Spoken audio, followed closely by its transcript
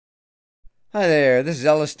Hi there, this is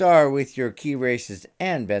Ella Starr with your Key Races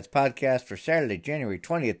and Bets podcast for Saturday, January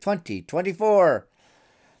 20th, 2024.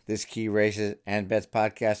 This Key Races and Bets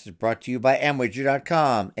podcast is brought to you by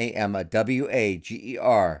Amwager.com,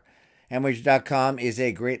 AMWAGER. Amwager.com is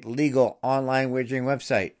a great legal online wagering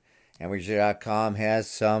website. Amwager.com has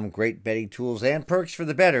some great betting tools and perks for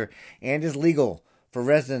the bettor and is legal for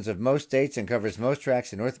residents of most states and covers most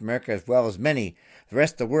tracks in North America as well as many the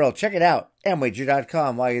rest of the world. Check it out,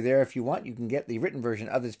 Amwager.com. While you're there, if you want, you can get the written version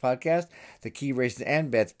of this podcast, the Key Races and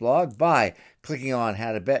Bets blog, by clicking on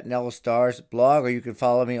How to Bet Ella Starr's blog, or you can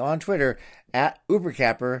follow me on Twitter at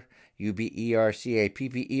Ubercapper,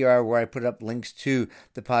 UBERCAPPER, where I put up links to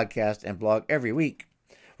the podcast and blog every week.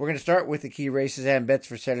 We're going to start with the Key Races and Bets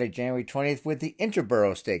for Saturday, January 20th with the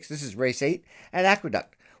Interborough Stakes. This is race 8 at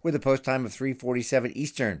Aqueduct, with a post time of 3:47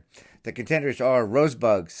 Eastern. The contenders are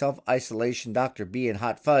Rosebug, Self-Isolation, Dr. B, and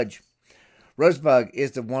Hot Fudge. Rosebug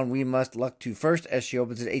is the one we must luck to first as she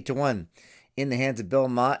opens at 8-1. In the hands of Bill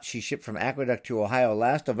Mott, she shipped from Aqueduct to Ohio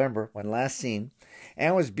last November when last seen,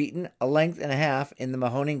 and was beaten a length and a half in the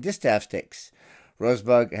Mahoning Distaff Stakes.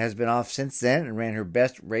 Rosebug has been off since then and ran her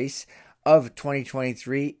best race of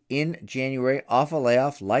 2023 in January off a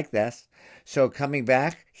layoff like this. So coming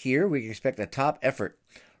back here, we can expect a top effort.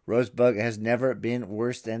 Rosebug has never been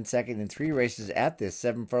worse than second in 3 races at this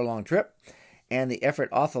 7-furlong trip, and the effort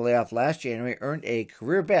off the layoff last January earned a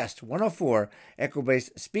career-best 104 equibase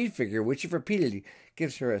speed figure, which if repeated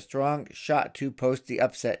gives her a strong shot to post the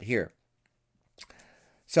upset here.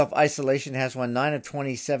 Self-Isolation has won 9 of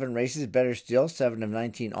 27 races, better still, 7 of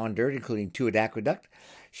 19 on dirt, including 2 at Aqueduct.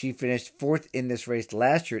 She finished 4th in this race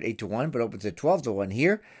last year at 8-1, but opens at 12-1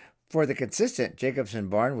 here for the consistent Jacobson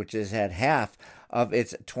barn, which has had half of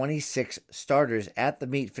its 26 starters at the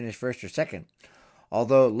meet finish first or second.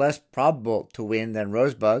 Although less probable to win than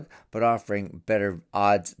Rosebug, but offering better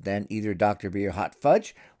odds than either Dr. B or Hot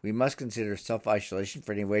Fudge, we must consider Self-Isolation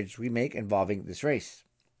for any wagers we make involving this race.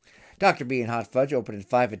 Dr. B and Hot Fudge open at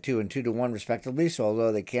 5-2 and 2-1 respectively, so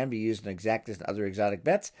although they can be used in exactas and other exotic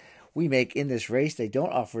bets we make in this race, they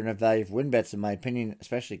don't offer enough value for win bets in my opinion,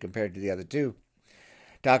 especially compared to the other two.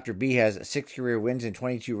 Dr. B has 6 career wins in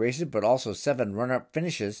 22 races, but also 7 run-up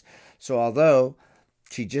finishes. So although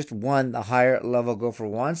she just won the higher level Go for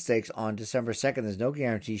One Stakes on December 2nd, there's no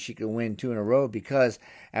guarantee she can win 2 in a row because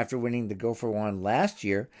after winning the Go for One last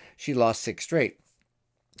year, she lost 6 straight.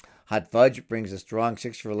 Hot Fudge brings a strong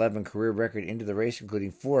 6-for-11 career record into the race,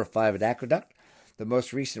 including 4 of 5 at Aqueduct. The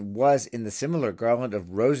most recent was in the similar Garland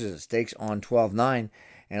of Roses Stakes on 12-9.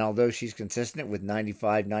 And although she's consistent with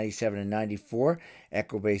 95, 97, and 94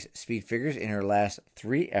 equibase speed figures in her last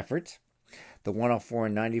 3 efforts, the 104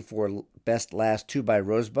 and 94 best last 2 by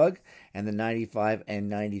Rosebug, and the 95 and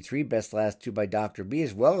 93 best last 2 by Dr. B,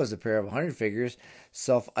 as well as a pair of 100 figures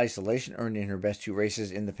Self-Isolation earned in her best 2 races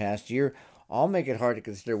in the past year, all make it hard to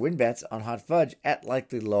consider win bets on Hot Fudge at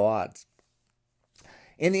likely low odds.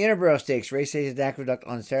 In the Interborough Stakes, race 8 at Aqueduct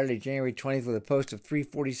on Saturday, January 20th with a post of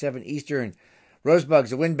 3:47 Eastern.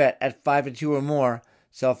 Rosebug's a win bet at 5-2 or more.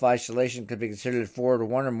 Self-Isolation could be considered at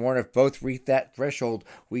 4-1 or more, and if both reach that threshold,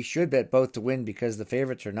 we should bet both to win because the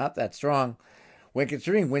favorites are not that strong. When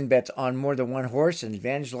considering win bets on more than one horse, an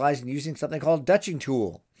advantage lies in using something called Dutching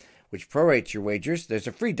Tool, which prorates your wagers. There's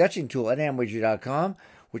a free Dutching Tool at Amwager.com,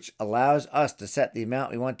 which allows us to set the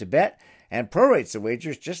amount we want to bet and prorates the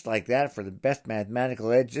wagers just like that for the best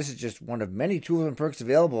mathematical edge. This is just one of many tools and perks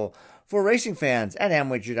available for racing fans at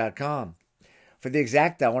Amwager.com. For the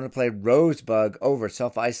exact, I want to play Rosebug over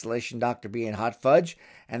Self-Isolation, Dr. B, and Hot Fudge,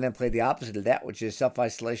 and then play the opposite of that, which is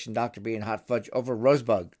Self-Isolation, Dr. B, and Hot Fudge over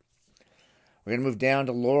Rosebug. We're going to move down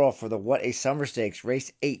to Laurel for the What a Summer Stakes,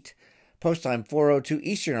 race 8. Post time 4:02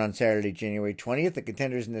 Eastern on Saturday, January 20th. The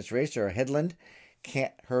contenders in this race are Headland,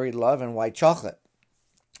 Can't Hurry Love, and White Chocolate.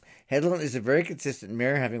 Headland is a very consistent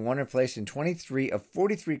mare, having won her place in 23 of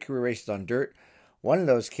 43 career races on dirt. One of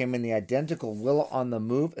those came in the identical Willa on the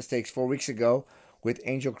Move, a stakes 4 weeks ago, with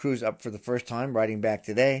Angel Cruz up for the first time, riding back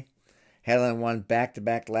today. Headland won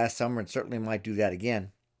back-to-back last summer and certainly might do that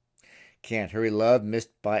again. Can't Hurry Love missed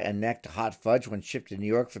by a neck to Hot Fudge when shipped to New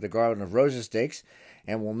York for the Garland of Roses Stakes,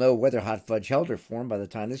 and we'll know whether Hot Fudge held her form by the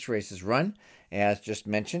time this race is run. As just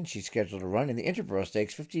mentioned, she's scheduled to run in the Interborough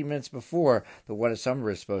Stakes 15 minutes before the What a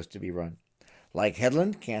Summer is supposed to be run. Like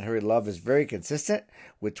Headland, Can't Hurry Love is very consistent,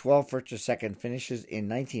 with 12 first or second finishes in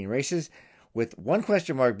 19 races, with one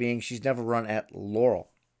question mark being she's never run at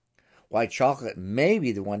Laurel. White Chocolate may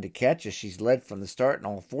be the one to catch, as she's led from the start in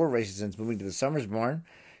all 4 races since moving to the Summers barn.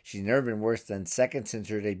 She's never been worse than second since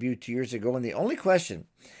her debut 2 years ago, and the only question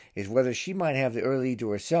is whether she might have the early lead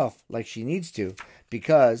to herself like she needs to,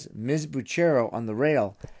 because Ms. Buchero on the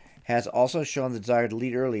rail has also shown the desire to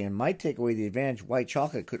lead early and might take away the advantage White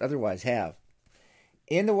Chocolate could otherwise have.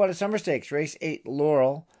 In the What a Summer Stakes, race 8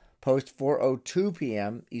 Laurel, post 4:02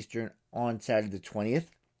 p.m. Eastern on Saturday the 20th.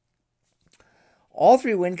 All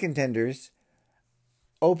three win contenders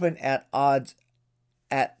open at odds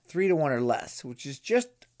at 3-1 or less, which is just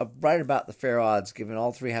right about the fair odds, given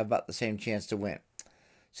all three have about the same chance to win.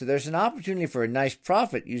 So there's an opportunity for a nice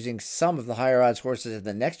profit using some of the higher odds horses in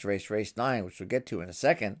the next race, race 9, which we'll get to in a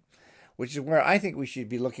second, which is where I think we should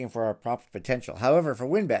be looking for our profit potential. However, for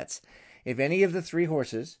win bets, if any of the three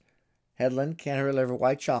horses, Headland, Canterbury Liver,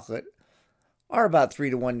 White Chocolate, are about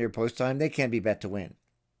 3-1 near post time, they can be bet to win.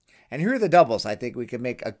 And here are the doubles I think we can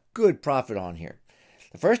make a good profit on here.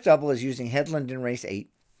 The first double is using Headland in race 8,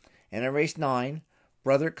 and in race 9,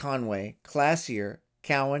 Brother Conway, Classier,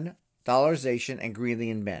 Cowan, Dollarization, and Greeley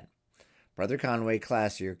and Ben. Brother Conway,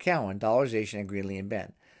 Classier, Cowan, Dollarization, and Greeley and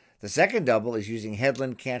Ben. The second double is using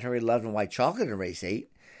Headland, Canterbury Love, and White Chocolate in race 8,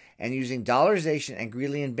 and using Dollarization and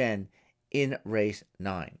Greeley and Ben in race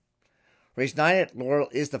 9. Race 9 at Laurel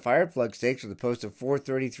is the Fireplug Stakes with a post of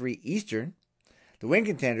 4:33 Eastern. The win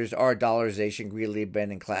contenders are Dollarization, Greeley and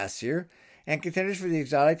Ben, and Classier, and contenders for the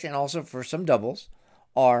exotics and also for some doubles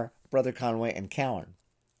are Brother Conway and Cowan.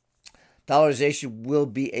 Dollarization will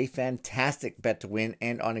be a fantastic bet to win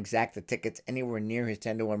and on exacta tickets anywhere near his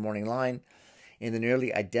 10-1 morning line. In the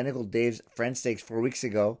nearly identical Dave's Friend Stakes 4 weeks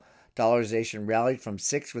ago, Dollarization rallied from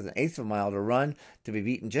 6th with an eighth of a mile to run to be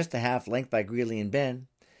beaten just a half length by Greeley and Ben.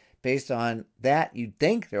 Based on that, you'd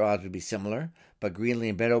think their odds would be similar, but Greeley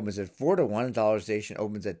and Ben opens at 4-1 and Dollarization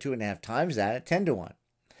opens at 2.5 times that at 10-1.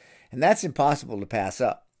 And that's impossible to pass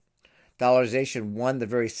up. Dollarization won the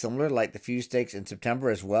very similar Light the Fuse Stakes in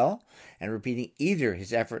September as well, and repeating either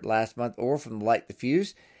his effort last month or from the Light the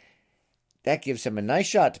Fuse, that gives him a nice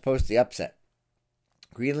shot to post the upset.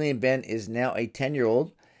 Greeley and Ben is now a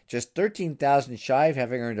 10-year-old, just $13,000 shy of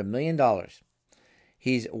having earned $1 million.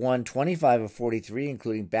 He's won 25 of 43,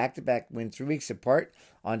 including back-to-back wins 3 weeks apart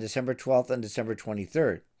on December 12th and December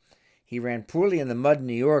 23rd. He ran poorly in the mud in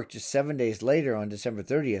New York just 7 days later on December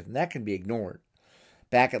 30th, and that can be ignored.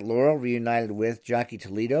 Back at Laurel, reunited with Jockey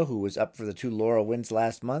Toledo, who was up for the 2 Laurel wins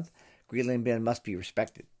last month, Greeley and Ben must be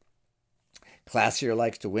respected. Classier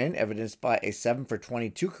likes to win, evidenced by a 7 for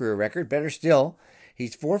 22 career record. Better still,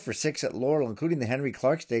 he's 4 for 6 at Laurel, including the Henry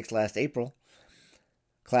Clark Stakes last April.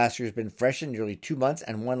 Classier has been fresh in nearly 2 months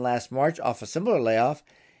and won last March off a similar layoff.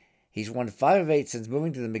 He's won 5 of 8 since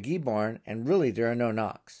moving to the McGee barn, and really there are no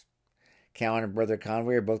knocks. Cowan and Brother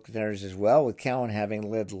Conway are both contenders as well, with Cowan having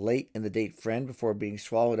led late in the date Friend before being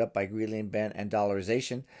swallowed up by Greeley and Ben and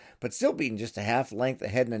Dollarization, but still beaten just a half length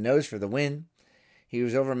ahead in the nose for the win. He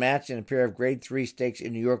was overmatched in a pair of Grade 3 stakes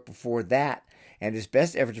in New York before that, and his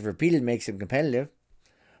best efforts repeated makes him competitive.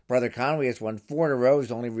 Brother Conway has won 4 in a row.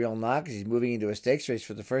 His only real knock is he's moving into a stakes race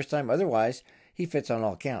for the first time. Otherwise, he fits on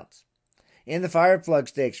all counts. In the Fireplug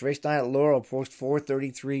Stakes, race 9 at Laurel, post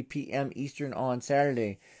 4:33 p.m. Eastern on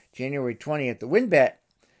Saturday, January 20th. The win bet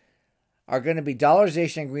are going to be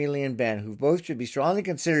Dollarization and Greeley and Ben, who both should be strongly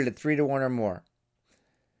considered at 3-1 or more.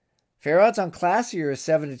 Fair odds on Classier is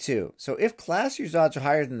 7-2. So if Classier's odds are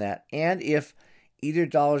higher than that, and if either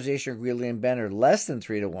Dollarization or Greeley and Ben are less than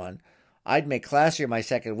 3-1, I'd make Classier my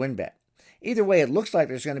second win bet. Either way, it looks like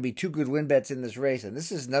there's going to be 2 good win bets in this race, and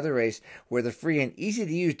this is another race where the free and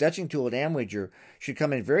easy-to-use Dutching tool at Amwager should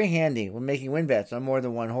come in very handy when making win bets on more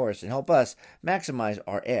than one horse and help us maximize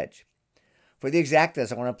our edge. For the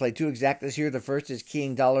exactas, I want to play 2 exactas here. The first is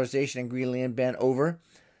keying Dollarization and Greeley and Ben over.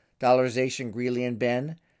 Dollarization, Greeley and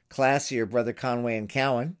Ben, Classier, Brother Conway and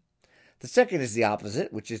Cowan. The second is the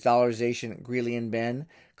opposite, which is Dollarization, Greeley and Ben,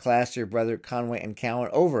 Classier, Brother Conway and Cowan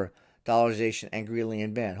over Dollarization and Greeley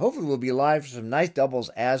and Ben. Hopefully we'll be live for some nice doubles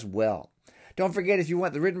as well. Don't forget, if you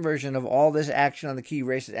want the written version of all this action on the Key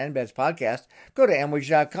Races and Bets podcast, go to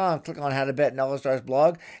Amwager.com, click on How to Bet in All-Stars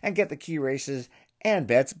blog, and get the Key Races and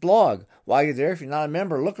Bets blog. While you're there, if you're not a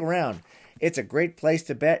member, look around. It's a great place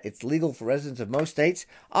to bet. It's legal for residents of most states.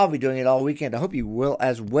 I'll be doing it all weekend. I hope you will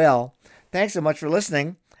as well. Thanks so much for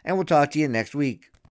listening, and we'll talk to you next week.